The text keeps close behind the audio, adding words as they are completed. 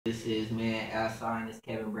This is, man, outside, this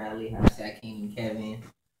Kevin Bradley, hashtag King Kevin.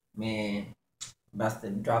 Man, about to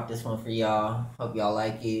drop this one for y'all. Hope y'all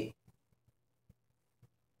like it.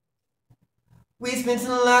 We spent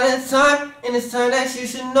a lot of time, and it's time that you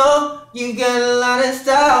should know. You got a lot of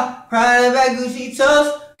style, pride of that Gucci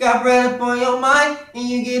toast. Got bread up on your mind, and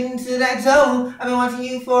you get into that zone. I've been watching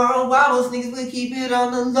you for a while, most niggas will keep it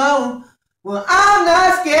on the low. Well, I'm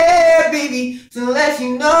not scared, baby, to let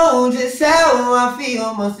you know just how I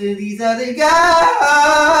feel. Most of these other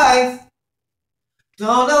guys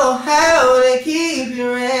don't know how to keep it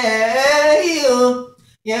real.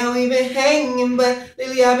 Yeah, we've been hanging, but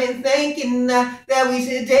lately I've been thinking that we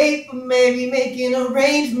should date, but maybe make an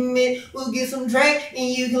arrangement. We'll get some drink, and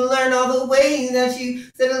you can learn all the ways that you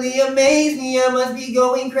suddenly amaze me. I must be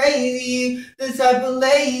going crazy. You the type of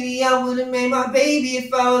lady I would have made my baby.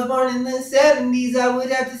 If I was born in the 70s, I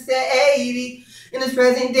would have to say 80. In this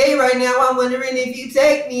present day right now, I'm wondering if you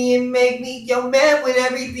take me and make me your man, would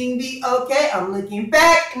everything be okay? I'm looking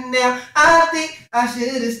back and now I think I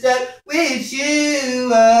should have stuck with you.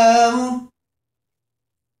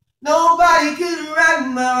 Nobody could rock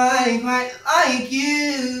my mind quite like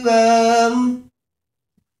you.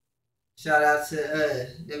 Shout out to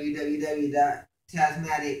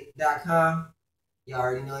www.Tazzmatic.com. Y'all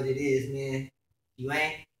already know what it is, man. If you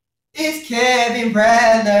ain't, it's Kevin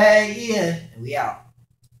Bradley, yeah, and we out.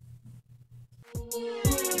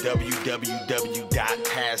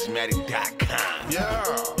 www.Tazzmatic.com.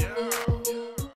 Yeah.